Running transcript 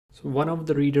So one of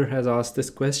the reader has asked this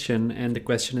question, and the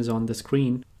question is on the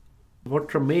screen. What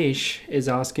Ramesh is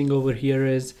asking over here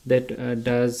is that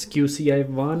does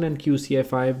QCI-1 and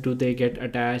QCI-5, do they get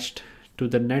attached to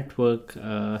the network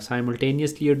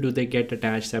simultaneously, or do they get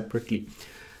attached separately?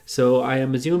 So I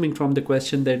am assuming from the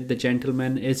question that the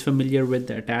gentleman is familiar with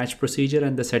the attach procedure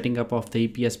and the setting up of the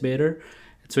EPS bearer.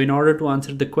 So in order to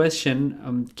answer the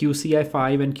question,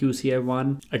 QCI-5 and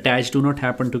QCI-1 attached do not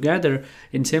happen together.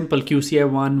 In simple,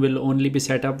 QCI-1 will only be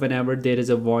set up whenever there is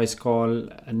a voice call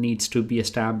needs to be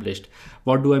established.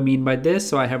 What do I mean by this?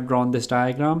 So I have drawn this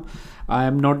diagram. I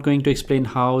am not going to explain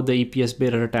how the EPS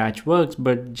bearer attach works,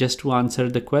 but just to answer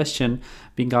the question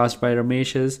being asked by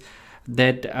Ramesh is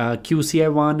that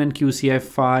QCI-1 and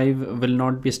QCI-5 will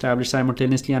not be established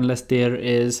simultaneously unless there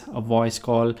is a voice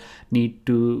call need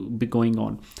to be going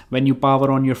on. When you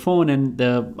power on your phone, and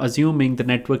assuming the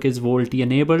network is VoLTE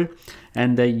enabled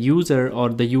and the user or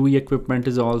the UE equipment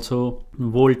is also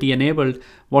VoLTE enabled,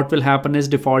 what will happen is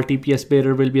default EPS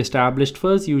bearer will be established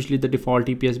first. Usually the default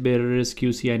EPS bearer is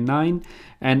QCI-9,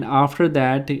 and after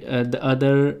that the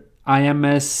other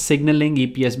IMS signaling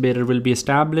EPS bearer will be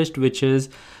established, which is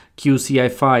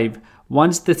QCI-5.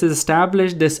 Once this is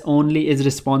established, this only is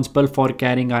responsible for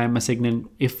carrying IMS signal.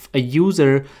 If a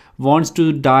user wants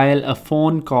to dial a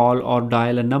phone call or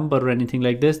dial a number or anything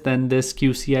like this, then this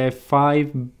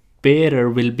QCI-5 bearer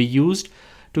will be used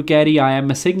to carry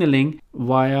IMS signaling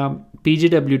via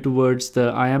PGW towards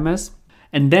the IMS.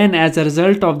 And then as a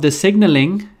result of the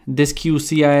signaling, this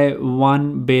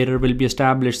QCI-1 bearer will be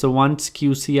established. So once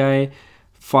QCI-5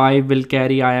 will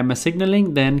carry IMS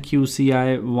signaling, then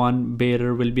QCI-1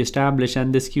 bearer will be established,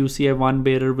 and this QCI-1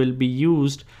 bearer will be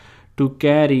used to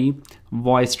carry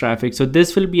voice traffic. So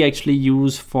this will be actually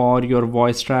used for your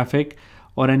voice traffic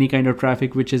or any kind of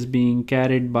traffic which is being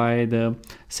carried by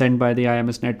sent by the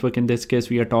IMS network. In this case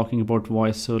we are talking about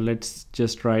voice, so let's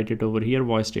just write it over here,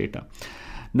 voice data.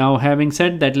 Now having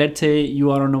said that, let's say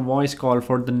you are on a voice call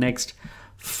for the next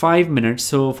 5 minutes.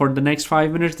 So for the next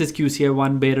 5 minutes, this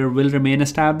QCI-1 bearer will remain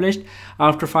established.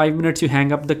 After 5 minutes, you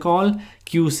hang up the call.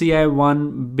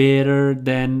 QCI-1 bearer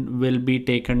then will be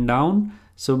taken down.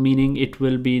 So meaning it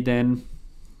will be then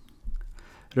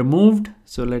removed.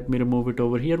 So let me remove it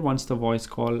over here once the voice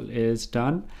call is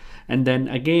done. And then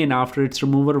again, after its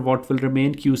removal, what will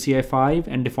remain? QCI-5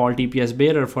 and default EPS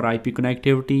bearer for IP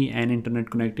connectivity and internet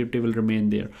connectivity will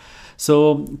remain there.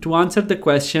 So to answer the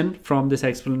question from this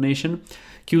explanation,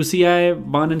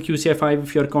 QCI-1 and QCI-5,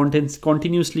 if you are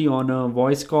continuously on a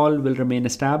voice call, will remain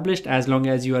established as long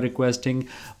as you are requesting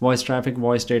voice traffic,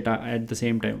 voice data at the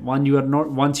same time. Once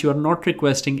you are not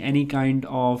requesting any kind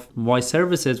of voice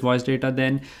services, voice data,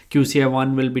 then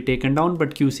QCI-1 will be taken down,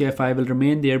 but QCI-5 will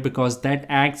remain there because that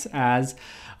acts as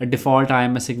a default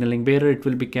IMS signaling bearer. It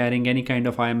will be carrying any kind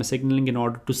of IMS signaling in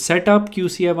order to set up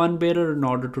QCI-1 bearer, in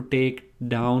order to take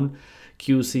down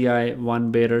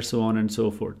QCI-1 bearer, so on and so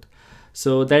forth.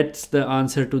 So that's the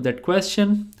answer to that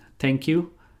question. Thank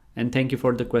you, and thank you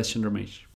for the question, Ramesh.